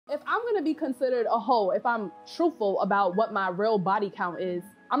If I'm gonna be considered a hoe, if I'm truthful about what my real body count is,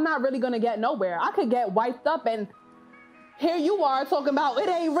 I'm not really gonna get nowhere. I could get wiped up and here you are talking about it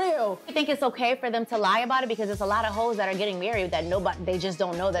ain't real. I think it's okay for them to lie about it because there's a lot of hoes that are getting married that they just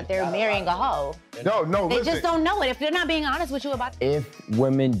don't know that they're marrying a hoe. No, They listen. just don't know it. If they're not being honest with you about it. If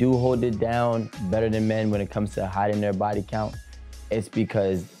women do hold it down better than men when it comes to hiding their body count, it's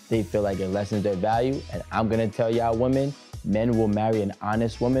because they feel like it lessens their value. And I'm gonna tell y'all women, men will marry an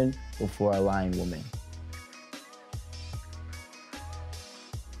honest woman before a lying woman.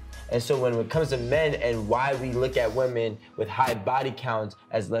 And so when it comes to men and why we look at women with high body counts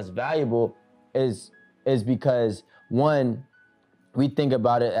as less valuable is because, one, we think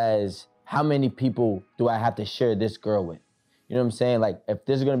about it as how many people do I have to share this girl with? You know what I'm saying? Like, if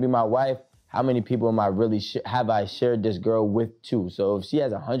this is gonna be my wife, how many people am I really have I shared this girl with too? So if she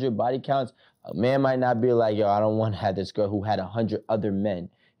has 100 body counts, a man might not be like, yo, I don't want to have this girl who had 100 other men.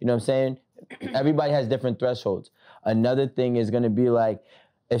 You know what I'm saying? Everybody has different thresholds. Another thing is gonna be like,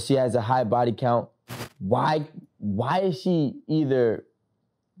 if she has a high body count, why is she either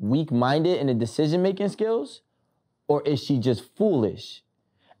weak-minded in the decision-making skills, or is she just foolish?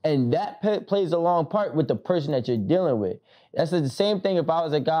 And that plays a long part with the person that you're dealing with. That's the same thing if I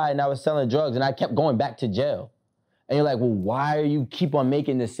was a guy and I was selling drugs and I kept going back to jail. And you're like, well, why are you keep on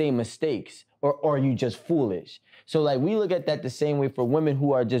making the same mistakes? Or are you just foolish? So like we look at that the same way for women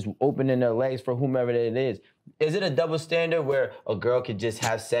who are just opening their legs for whomever it is. Is it a double standard where a girl could just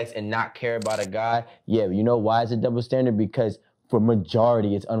have sex and not care about a guy? Yeah, you know why it's a double standard? Because for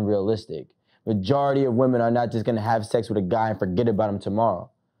majority, it's unrealistic. Majority of women are not just gonna have sex with a guy and forget about him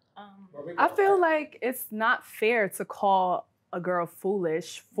tomorrow. I feel like it's not fair to call a girl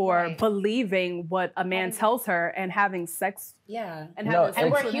foolish for believing what a man tells her and having sex. Yeah.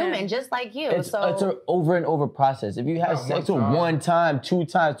 And we're human, just like you. It's an over and over process. If you have sex with one time, 2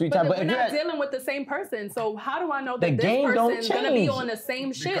 times, 3 times, but we're not dealing with the same person. So how do I know that this person's gonna be on the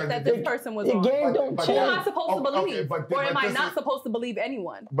same shit that this person was on? The game don't change. Who am I supposed to believe? Okay, or am I not supposed to believe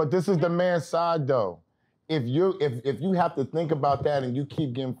anyone? But this is the man's side though. If you have to think about that and you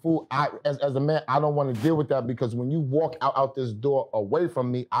keep getting fooled, as a man, I don't want to deal with that because when you walk out this door away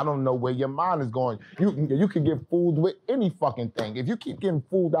from me, I don't know where your mind is going. You can get fooled with any fucking thing. If you keep getting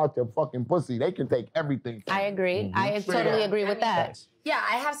fooled out your fucking pussy, they can take everything. I agree. Mm-hmm. I totally agree with that. Yeah,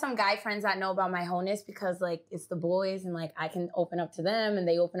 I have some guy friends that know about my wholeness because like it's the boys and like I can open up to them and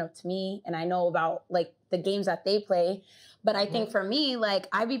they open up to me and I know about like the games that they play. But I think for me, like,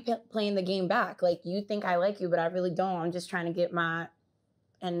 I be playing the game back. Like, you think I like you, but I really don't. I'm just trying to get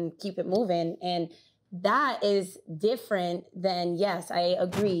and keep it moving. And that is different than, yes, I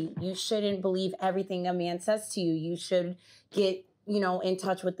agree. You shouldn't believe everything a man says to you. You should get, in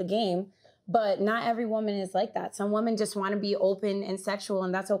touch with the game. But not every woman is like that. Some women just want to be open and sexual,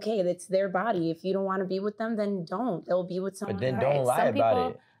 and that's okay. It's their body. If you don't want to be with them, then don't. They'll be with someone else. But then else. don't lie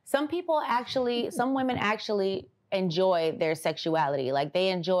about it. Some women actually enjoy their sexuality. Like they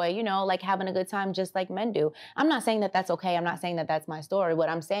enjoy, like having a good time just like men do. I'm not saying that that's okay. I'm not saying that that's my story. What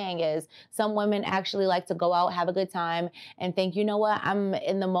I'm saying is some women actually like to go out, have a good time and think, you know what, I'm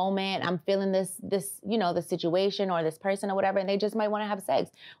in the moment. I'm feeling this, the situation or this person or whatever. And they just might want to have sex.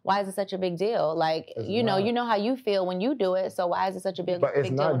 Why is it such a big deal? Like, you know how you feel when you do it. So why is it such a big deal? But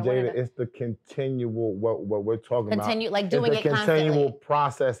it's not, Jada, it's the continual, what we're talking about. Like doing it constantly. It's the continual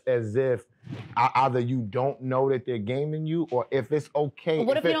process as if either you don't know that they're gaming you, or if it's okay. But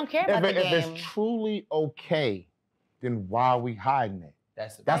what if you don't care about the game? If it's truly okay, then why are we hiding it?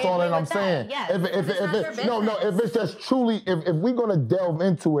 That's all that I'm saying. Yes. If it's just truly, if we're gonna delve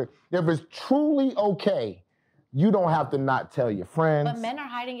into it, if it's truly okay, you don't have to not tell your friends. But men are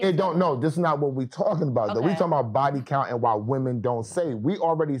hiding it. This is not what we're talking about. Okay. Though. We're talking about body count and why women don't say. We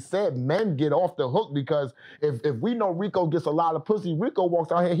already said men get off the hook because if we know Rico gets a lot of pussy, Rico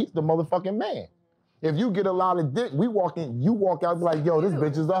walks out here, he's the motherfucking man. If you get a lot of dick, you walk out and be like, yo, this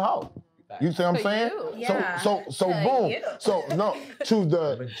bitch is a hoe. You see what I'm saying? Yeah. So boom. So no, to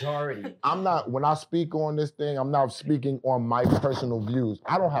the majority. When I speak on this thing, I'm not speaking on my personal views.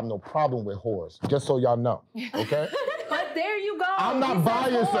 I don't have no problem with whores, just so y'all know, okay? But there you go. I'm not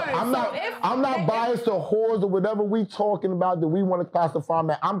biased. I'm not biased to whores or whatever we talking about that we want to classify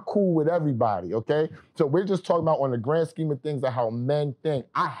them. I'm cool with everybody, okay? So we're just talking about on the grand scheme of things and how men think.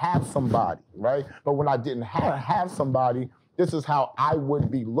 I have somebody, right? But when I didn't have somebody, this is how I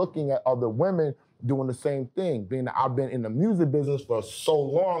would be looking at other women doing the same thing. Being that I've been in the music business for so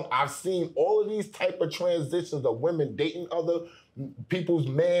long, I've seen all of these type of transitions of women dating other people's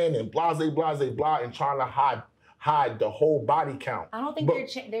men and blah, and trying to hide the whole body count. I don't think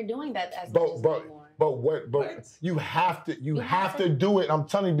they're doing that as much anymore. But you have to do it. I'm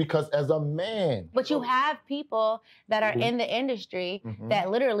telling you, because as a man. But you have people that are in the industry that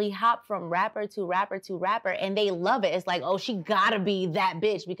literally hop from rapper to rapper to rapper, and they love it. It's like, oh, she gotta be that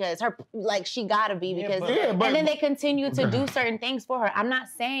bitch because she gotta be because, and then they continue to do certain things for her. I'm not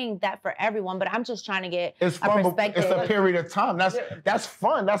saying that for everyone, but I'm just trying to get a perspective. It's a period of time. That's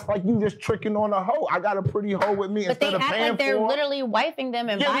fun. That's like you just tricking on a hoe. I got a pretty hoe with me instead of paying for. But they act like they're literally wifing them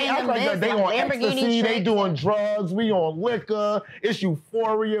and buying them this, they on Lamborghini. They doing drugs, we on liquor, it's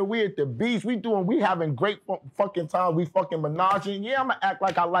euphoria, we at the beach, we having great fucking time, we fucking menaging. Yeah, I'm gonna act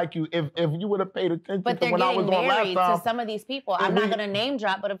like I like you if you would have paid attention to when I was on last time. But they're getting married to some of these people. I'm not gonna name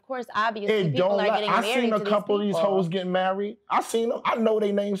drop, but of course, obviously, people are getting married to these people. I seen a couple of these hoes getting married. I seen them. I know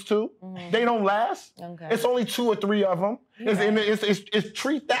their names too. They don't last. Okay. It's only 2 or 3 of them. It's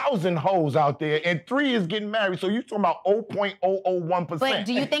 3,000 hoes out there, and 3 is getting married. So you're talking about 0.001%. But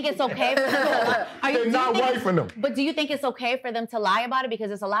do you think it's okay for them? They're not wifing them. But do you think it's okay for them to lie about it? Because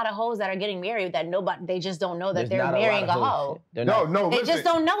there's a lot of hoes that are getting married that they just don't know that they're marrying a hoe. No, they just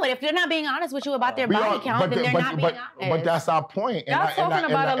don't know it. If they're not being honest with you about their body count, then they're not being honest. But that's our point. Y'all talking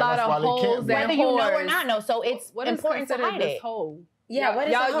about a lot of hoes and whether you know or not know. So it's important to hide it. Yeah, what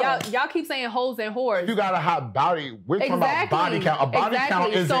is y'all keep saying hoes and whores. If you got a hot body, we're talking about body count. A body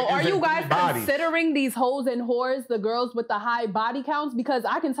count is so are you guys considering these hoes and whores the girls with the high body counts? Because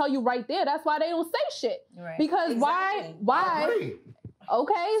I can tell you right there, that's why they don't say shit. Right. Because why?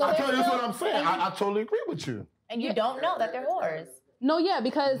 Okay. So I tell you, that's what I'm saying. I totally agree with you. And you don't know that they're whores. No, yeah,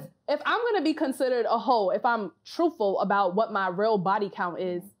 because if I'm gonna be considered a hoe, if I'm truthful about what my real body count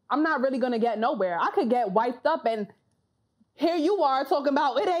is, I'm not really gonna get nowhere. I could get wiped up and here you are talking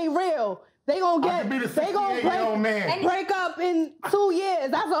about it ain't real. They gonna break up in 2 years.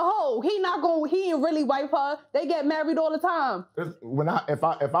 That's a hoe. He ain't really wipe her. They get married all the time.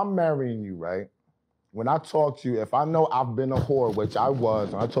 If I'm marrying you, right? When I talk to you, if I know I've been a whore, which I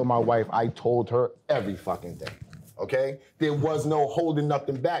was, and I told my wife, I told her every fucking thing. Okay? There was no holding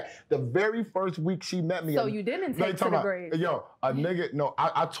nothing back. The very first week she met me. So you didn't take to the grave. Yo, a nigga, no,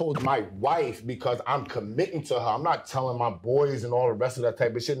 I told my wife because I'm committing to her. I'm not telling my boys and all the rest of that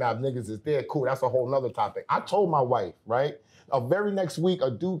type of shit. Now, if niggas is there, cool, that's a whole nother topic. I told my wife, right? A very next week, a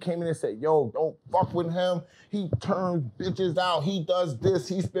dude came in and said, yo, don't fuck with him. He turns bitches out. He does this.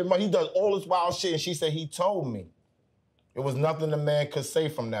 He spend money. He does all this wild shit. And she said, he told me. It was nothing a man could say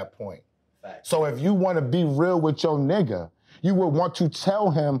from that point. So if you want to be real with your nigga, you would want to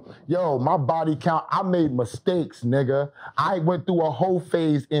tell him, yo, my body count, I made mistakes, nigga. I went through a whole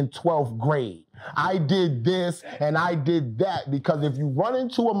phase in 12th grade. I did this and I did that, because if you run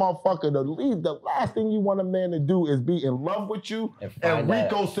into a motherfucker, the last thing you want a man to do is be in love with you. And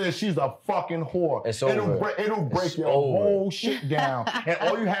Rico says she's a fucking whore. It'll break your whole shit down. And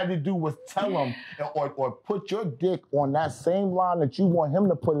all you had to do was tell him or put your dick on that same line that you want him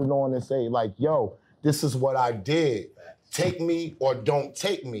to put it on and say, like, yo, this is what I did. Take me or don't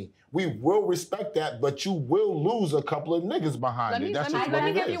take me. We will respect that, but you will lose a couple of niggas behind it. Let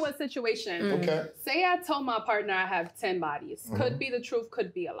me give you a situation. Okay. Say I told my partner I have 10 bodies. Could be the truth,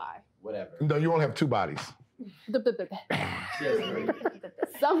 could be a lie. Whatever. No, you only have 2 bodies.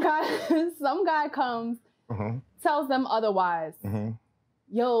 Some guy comes, tells them otherwise.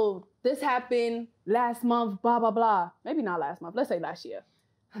 Yo, this happened last month, blah, blah, blah. Maybe not last month. Let's say last year.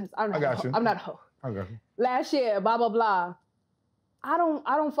 I got you. I'm not a hoe. I got you. Last year, blah, blah, blah. I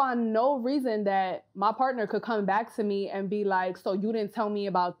don't find no reason that my partner could come back to me and be like, so you didn't tell me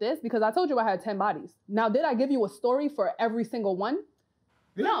about this? Because I told you I had 10 bodies. Now, did I give you a story for every single one?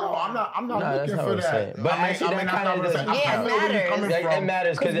 No, I'm not looking for that. But I mean, that's not what I'm saying. Yeah, it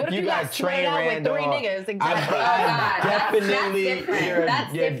matters because if you got train ran with 3 niggas, definitely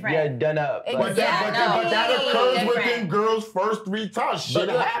you're done up. But that occurs within girls' first 3 times. Shit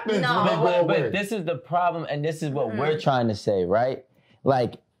happens. But this is the problem, and this is what we're trying to say, right?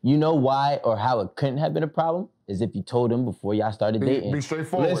 Like, you know why or how it couldn't have been a problem is if you told them before y'all started dating. Be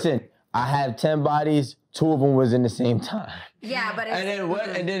straightforward. Listen, I have 10 bodies. 2 of them was in the same time. Yeah, but and then what?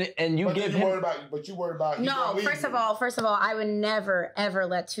 And you give him. But you worried about. No, first of all, I would never ever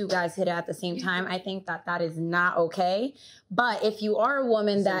let 2 guys hit at the same time. I think that is not okay. But if you are a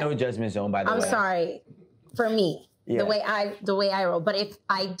woman that no judgment zone, by the way. I'm sorry, for me, the way I roll. But if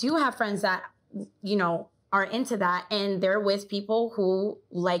I do have friends that are into that and they're with people who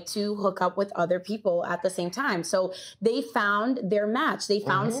like to hook up with other people at the same time. So they found their match. They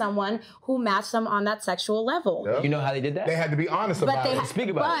found someone who matched them on that sexual level. Yep. You know how they did that? They had to be honest about it. Speak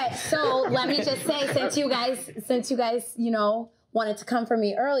about it. So let me just say, since you guys, wanted to come for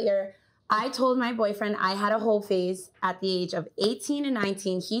me earlier, I told my boyfriend I had a whole phase at the age of 18 and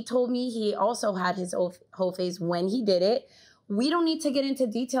 19. He told me he also had his whole phase when he did it. We don't need to get into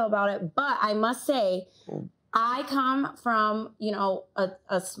detail about it, but I must say, I come from, you know,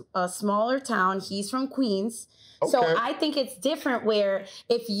 a smaller town. He's from Queens. Okay. So I think it's different where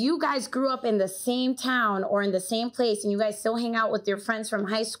if you guys grew up in the same town or in the same place and you guys still hang out with your friends from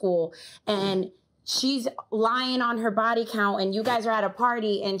high school and she's lying on her body count and you guys are at a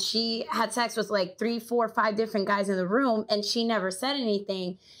party and she had sex with like 3, 4, 5 different guys in the room and she never said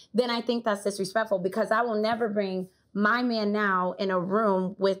anything, then I think that's disrespectful because I will never bring my man now in a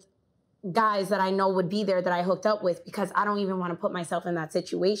room with guys that I know would be there that I hooked up with because I don't even want to put myself in that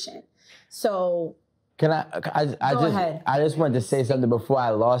situation. So can I just wanted to say something before I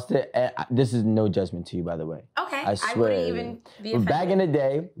lost it. And this is no judgment to you, by the way. Okay. I swear. I wouldn't even be offended. Back in the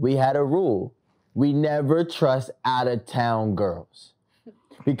day, we had a rule. We never trust out-of-town girls.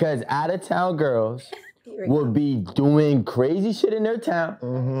 Because out-of-town girls will be doing crazy shit in their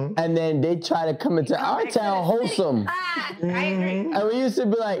town, and then they try to come into our town wholesome. I agree. And we used to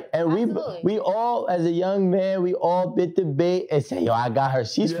be like, and we all, as a young man, we all bit the bait and say, yo, I got her.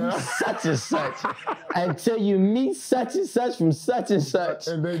 She's from such and such. Until you meet such and such from such and such.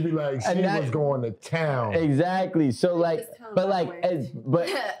 And they be like, she was going to town. Exactly. So like,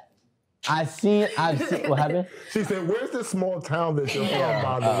 I've seen, what happened? She said, where's the small town that you're from,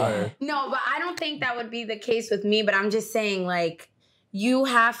 by the way? No, but I don't think that would be the case with me, but I'm just saying, like, you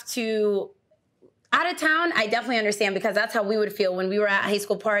have to, out of town, I definitely understand because that's how we would feel when we were at high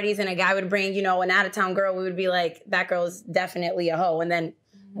school parties and a guy would bring, you know, an out of town girl, we would be like, that girl's definitely a hoe. And then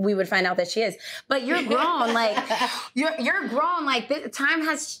we would find out that she is. But you're grown, like, you're grown, like, time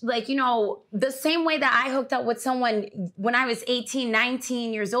has, like, you know, the same way that I hooked up with someone when I was 18,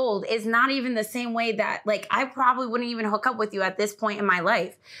 19 years old is not even the same way that, like, I probably wouldn't even hook up with you at this point in my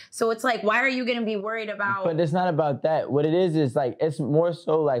life. So it's like, why are you going to be worried about... But it's not about that. What it is like, it's more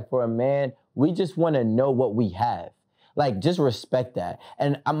so like for a man, we just want to know what we have. Like, just respect that.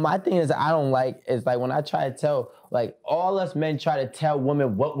 And my thing is I don't like, is like when I try to tell, like all us men try to tell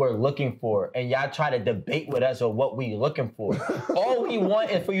women what we're looking for and y'all try to debate with us on what we looking for. All we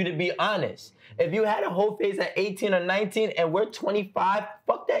want is for you to be honest. If you had a whole phase at 18 or 19 and we're 25,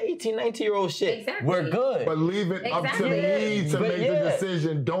 fuck that 18, 19-year-old shit. Exactly. We're good. But leave it up to me to make the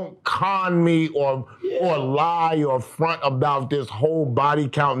decision. Don't con me or lie or front about this whole body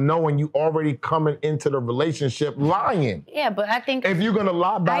count knowing you already coming into the relationship lying. Yeah, but I think... If you're going to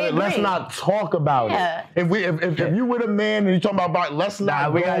lie about it, let's not talk about it. If you with a man and you're talking about let's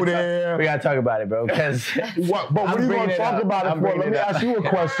not go there. We got to talk about it, bro. Because what are you going to talk about it for? Let me ask you a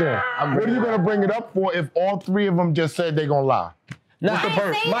question. What are you going to bring it up for if all 3 of them just said they're going to lie? No, I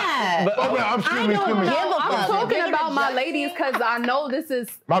didn't say that. I'm talking about my ladies because I know this is...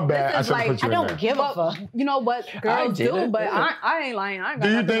 My bad. This is I don't give a fuck. You know what girls do, but I ain't lying. I ain't got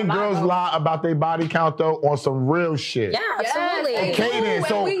do you think girls lie about their body count, though, on some real shit? Yeah, absolutely. Okay, then.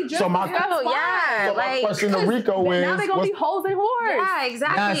 So my question to Rico is... Now they're going to be hoes and whores. Yeah,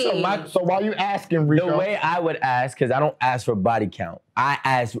 exactly. So why are you asking, Rico? The way I would ask, because I don't ask for body count, I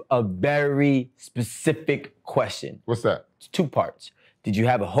ask a very specific question. What's that? It's 2 parts. Did you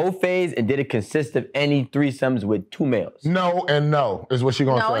have a whole phase and did it consist of any threesomes with 2 males? No and no is what she's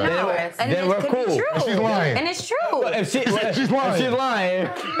going to say. Then we're cool. And she's lying. And it's true. If she's lying,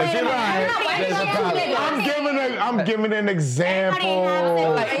 there's a problem. I'm giving an example.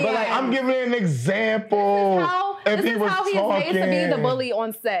 I'm giving an example. This is how he is made to be the bully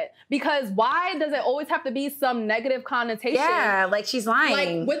on set. Because why does it always have to be some negative connotation? Yeah, like she's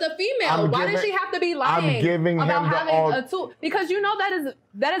lying. Like with a female, why does she have to be lying? I'm giving about him having a tool? Because you know that is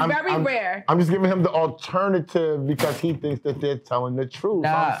very rare. I'm just giving him the alternative because he thinks that they're telling the truth.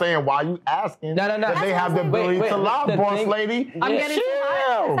 So I'm saying, why are you asking that they have the ability to lie, boss lady? I'm getting too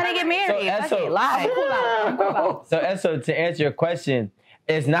high. That's how they get married. So Esso, to answer your question,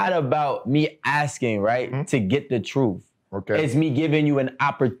 it's not about me asking, right, to get the truth. Okay. It's me giving you an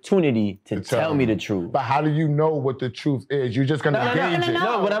opportunity to tell me the truth. But how do you know what the truth is? You're just going to gauge it.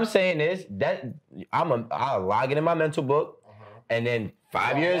 No, what I'm saying is that I'll log it in my mental book, and then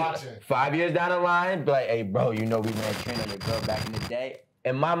 5 years down the line, be like, hey, bro, you know we ran train on the girl back in the day.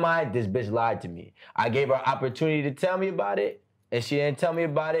 In my mind, this bitch lied to me. I gave her an opportunity to tell me about it, and she didn't tell me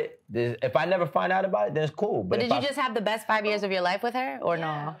about it. If I never find out about it, then it's cool. But did you just have the best 5 years of your life with her, or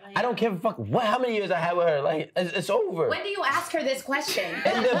no? I don't give a fuck how many years I had with her. Like, it's over. When do you ask her this question?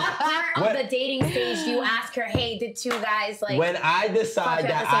 What part of the dating stage do you ask her, hey, did 2 guys like... When I decide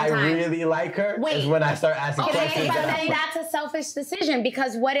that I really like her is when I start asking questions. But then that's a selfish decision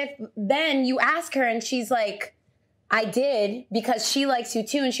because what if then you ask her and she's like, I did because she likes you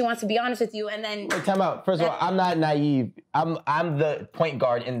too and she wants to be honest with you. And then wait, time out. First of all, I'm not naive. I'm the point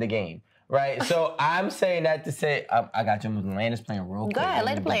guard in the game, right? So I'm saying that to say I got you. Landis playing real quick. Go ahead,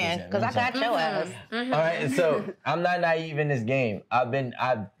 let it play because I got your ass. All right, so I'm not naive in this game. I've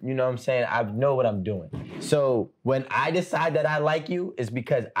you know what I'm saying? I know what I'm doing. So when I decide that I like you, it's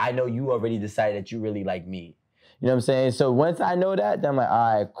because I know you already decided that you really like me. You know what I'm saying? So once I know that, then I'm like,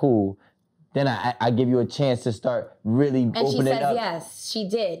 all right, cool. Then I give you a chance to start really opening up. And she says yes, she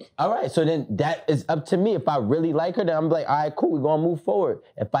did. All right, so then that is up to me. If I really like her, then I'm like, all right, cool, we're gonna move forward.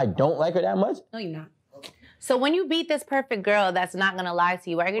 If I don't like her that much, no, you're not. So when you meet this perfect girl that's not gonna lie to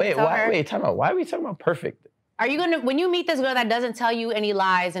you, are you gonna tell her? Wait, time out. Why are we talking about perfect? Are you gonna, when you meet this girl that doesn't tell you any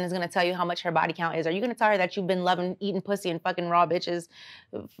lies and is gonna tell you how much her body count is, are you gonna tell her that you've been loving eating pussy and fucking raw bitches?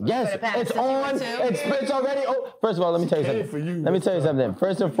 Yes, it's on. It's already. Oh, first of all, let me tell you something. Let me tell you something.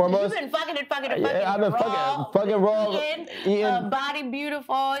 First and foremost, you've been fucking. I've been fucking raw. Eating, body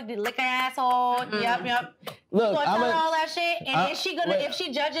beautiful, lick her asshole. Yep. Look, you gonna tell her all that shit, and is she gonna? If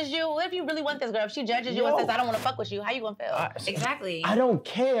she judges you, what if you really want this girl? If she judges you and says, "I don't want to fuck with you," how you gonna feel? Exactly. I don't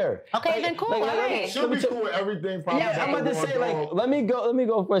care. Okay, then cool. She'll be cool with everything. Yeah, I'm about to say, like, let me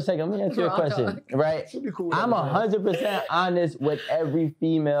go for a second. Let me answer your question, right? I'm 100% honest with every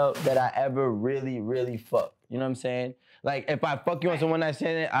female that I ever really fuck. You know what I'm saying? Like, if I fuck you on some one night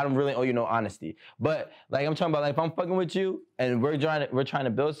stand, I don't really owe you no honesty. But like, I'm talking about, like, if I'm fucking with you and we're trying to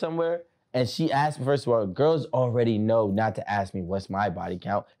build somewhere, and she asked me, first of all, girls already know not to ask me what's my body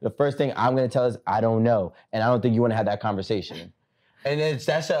count. The first thing I'm gonna tell is I don't know, and I don't think you want to have that conversation. And then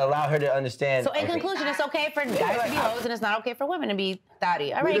that should allow her to understand. So in conclusion, it's okay for guys to be hoes and it's not okay for women to be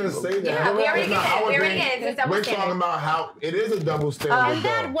thotty. All right. We didn't say that. Yeah, we already did. It's double We're standard. talking about how it is a double standard. And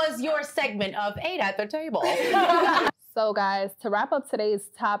that was your segment of 8 at the table. So guys, to wrap up today's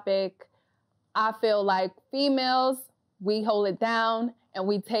topic, I feel like females, we hold it down and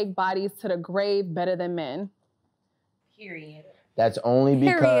we take bodies to the grave better than men. Period. That's only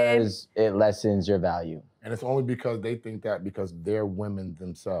because it lessens your value. And it's only because they think that because they're women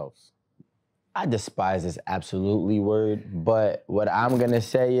themselves. I despise this absolutely word, but what I'm gonna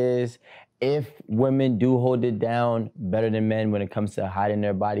say is, if women do hold it down better than men when it comes to hiding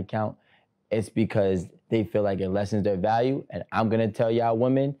their body count, it's because they feel like it lessens their value. And I'm gonna tell y'all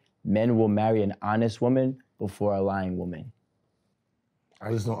women, men will marry an honest woman before a lying woman.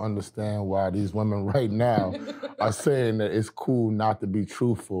 I just don't understand why these women right now are saying that it's cool not to be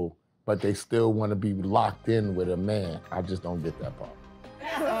truthful, but they still want to be locked in with a man. I just don't get that part.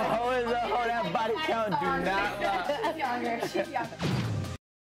 That body count do not lie.